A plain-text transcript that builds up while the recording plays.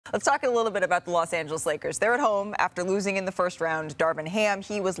Let's talk a little bit about the Los Angeles Lakers. They're at home after losing in the first round. Darvin Ham,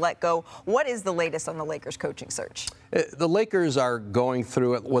 he was let go. What is the latest on the Lakers coaching search? The Lakers are going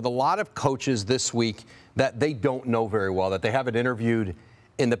through it with a lot of coaches this week that they don't know very well, that they haven't interviewed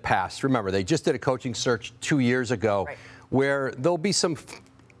in the past. Remember, they just did a coaching search 2 years ago, right, where there'll be some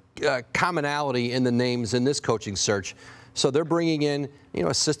commonality in the names in this coaching search. So they're bringing in,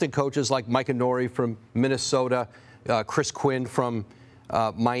 assistant coaches like Mike Inori from Minnesota, Chris Quinn from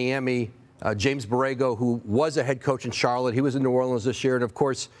Miami, James Borrego, who was a head coach in Charlotte. He was in New Orleans this year. And, of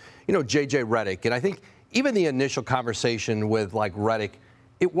course, J.J. Redick. And I think even the initial conversation with, Redick,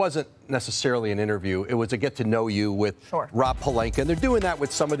 it wasn't necessarily an interview. It was a get-to-know you with Rob Pelinka. And they're doing that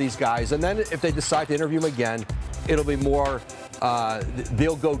with some of these guys. And then if they decide to interview them again, it'll be more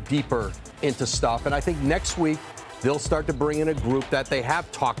they'll go deeper into stuff. And I think next week they'll start to bring in a group that they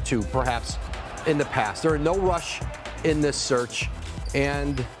have talked to perhaps in the past. They're in no rush in this search.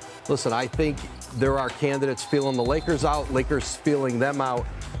 And listen, I think there are candidates feeling the Lakers out, Lakers feeling them out.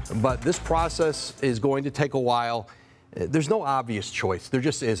 But this process is going to take a while. There's no obvious choice. There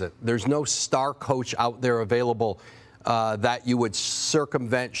just isn't. There's no star coach out there available that you would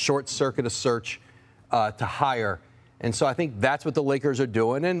circumvent, short-circuit a search to hire. And so I think that's what the Lakers are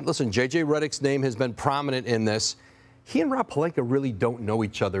doing. And listen, J.J. Redick's name has been prominent in this. He and Rob Pelinka really don't know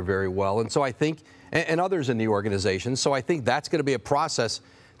each other very well. And so I think, and others in the organization, so I think that's going to be a process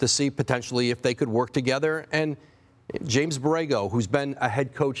to see potentially if they could work together. And James Borrego, who's been a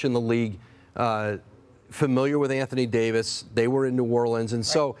head coach in the league, familiar with Anthony Davis. They were in New Orleans. And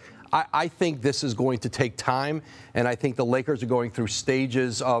so I think this is going to take time. And I think the Lakers are going through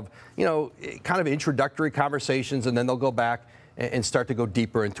stages of, kind of introductory conversations, and then they'll go back and start to go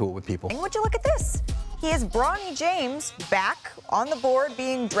deeper into it with people. And would you look at this? He is Bronny James back on the board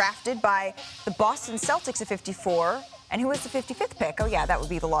being drafted by the Boston Celtics at 54. And who is the 55th pick? Oh, yeah, that would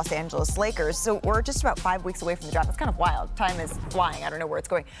be the Los Angeles Lakers. So we're just about 5 weeks away from the draft. That's kind of wild. Time is flying. I don't know where it's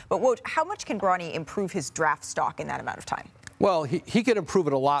going. But Woj, how much can Bronny improve his draft stock in that amount of time? Well, he can improve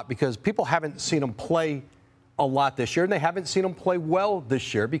it a lot because people haven't seen him play a lot this year, and they haven't seen him play well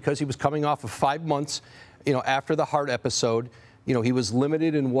this year because he was coming off of 5 months, after the heart episode. He was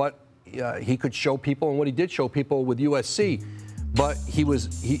limited in what he could show people and what he did show people with USC. But he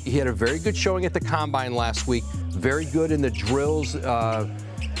had a very good showing at the Combine last week, very good in the drills,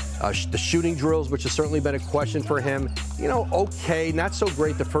 the shooting drills, which has certainly been a question for him. Okay, not so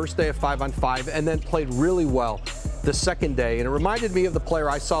great the first day of 5-on-5, and then played really well the second day. And it reminded me of the player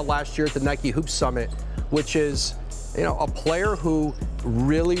I saw last year at the Nike Hoop Summit, which is, a player who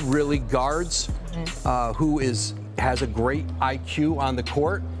really, really guards, who has a great IQ on the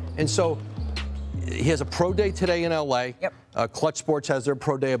court. And so he has a pro day today in L.A. Yep. Clutch Sports has their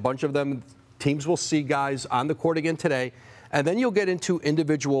pro day. A bunch of them, teams will see guys on the court again today. And then you'll get into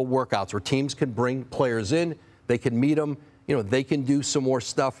individual workouts where teams can bring players in. They can meet them. They can do some more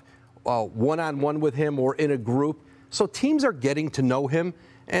stuff one-on-one with him or in a group. So teams are getting to know him.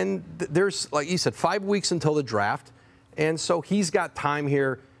 And there's, like you said, 5 weeks until the draft. And so he's got time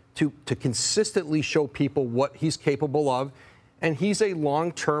here to consistently show people what he's capable of. And he's a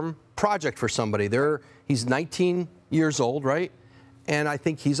long-term project for somebody. He's 19 years old, right? And I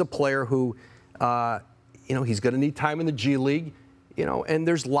think he's a player who, he's going to need time in the G League, and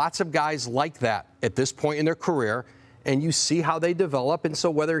there's lots of guys like that at this point in their career, and you see how they develop. And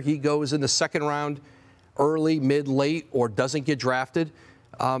so whether he goes in the second round, early, mid, late, or doesn't get drafted,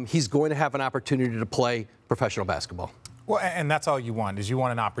 he's going to have an opportunity to play professional basketball. Well, and that's all you want, is you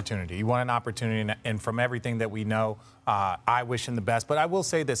want an opportunity. You want an opportunity, and from everything that we know, I wish him the best. But I will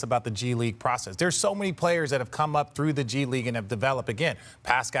say this about the G League process. There's so many players that have come up through the G League and have developed. Again,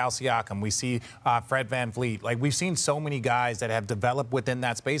 Pascal Siakam, we see Fred VanVleet. We've seen so many guys that have developed within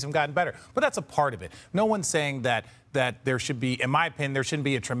that space and gotten better. But that's a part of it. No one's saying that there should be, in my opinion, there shouldn't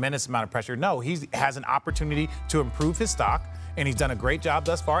be a tremendous amount of pressure. No, he has an opportunity to improve his stock. And he's done a great job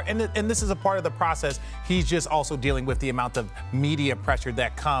thus far. And this is a part of the process. He's just also dealing with the amount of media pressure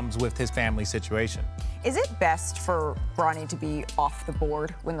that comes with his family situation. Is it best for Bronny to be off the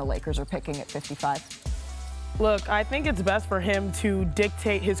board when the Lakers are picking at 55? Look, I think it's best for him to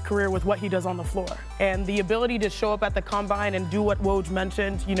dictate his career with what he does on the floor. And the ability to show up at the Combine and do what Woj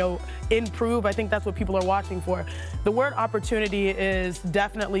mentioned, improve, I think that's what people are watching for. The word opportunity is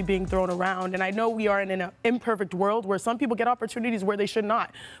definitely being thrown around. And I know we are in an imperfect world where some people get opportunities where they should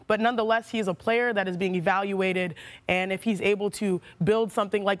not. But nonetheless, he is a player that is being evaluated. And if he's able to build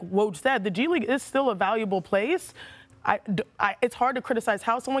something like Woj said, the G League is still a valuable place. It's hard to criticize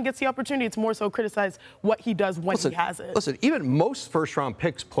how someone gets the opportunity. It's more so criticize what he does when he has it. Listen, even most first-round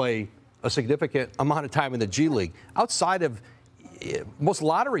picks play a significant amount of time in the G League. Outside of, most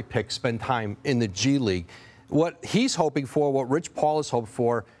lottery picks spend time in the G League. What he's hoping for, what Rich Paul has hoped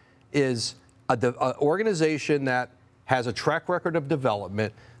for, is an organization that has a track record of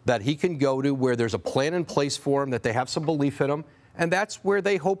development that he can go to, where there's a plan in place for him, that they have some belief in him, and that's where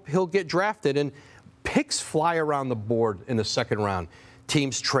they hope he'll get drafted. And picks fly around the board in the second round.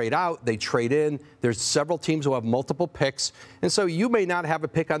 Teams trade out, they trade in. There's several teams who have multiple picks. And so you may not have a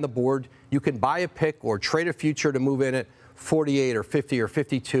pick on the board. You can buy a pick or trade a future to move in at 48 or 50 or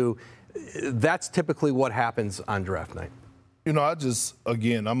 52. That's typically what happens on draft night. You know,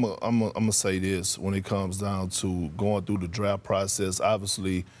 I'm gonna say this when it comes down to going through the draft process.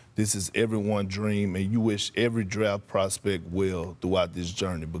 Obviously, this is everyone's dream, and you wish every draft prospect well throughout this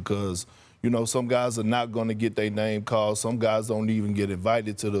journey, because, you know, some guys are not going to get their name called. Some guys don't even get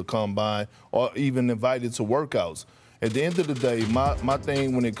invited to the combine or even invited to workouts. At the end of the day, my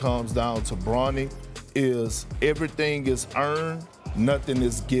thing when it comes down to Bronny is everything is earned, nothing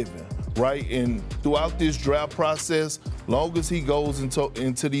is given, right? And throughout this draft process, long as he goes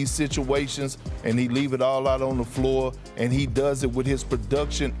into these situations and he leave it all out on the floor and he does it with his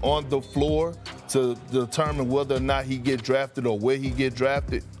production on the floor to determine whether or not he get drafted or where he get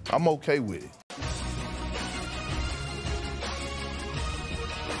drafted, I'm okay with it.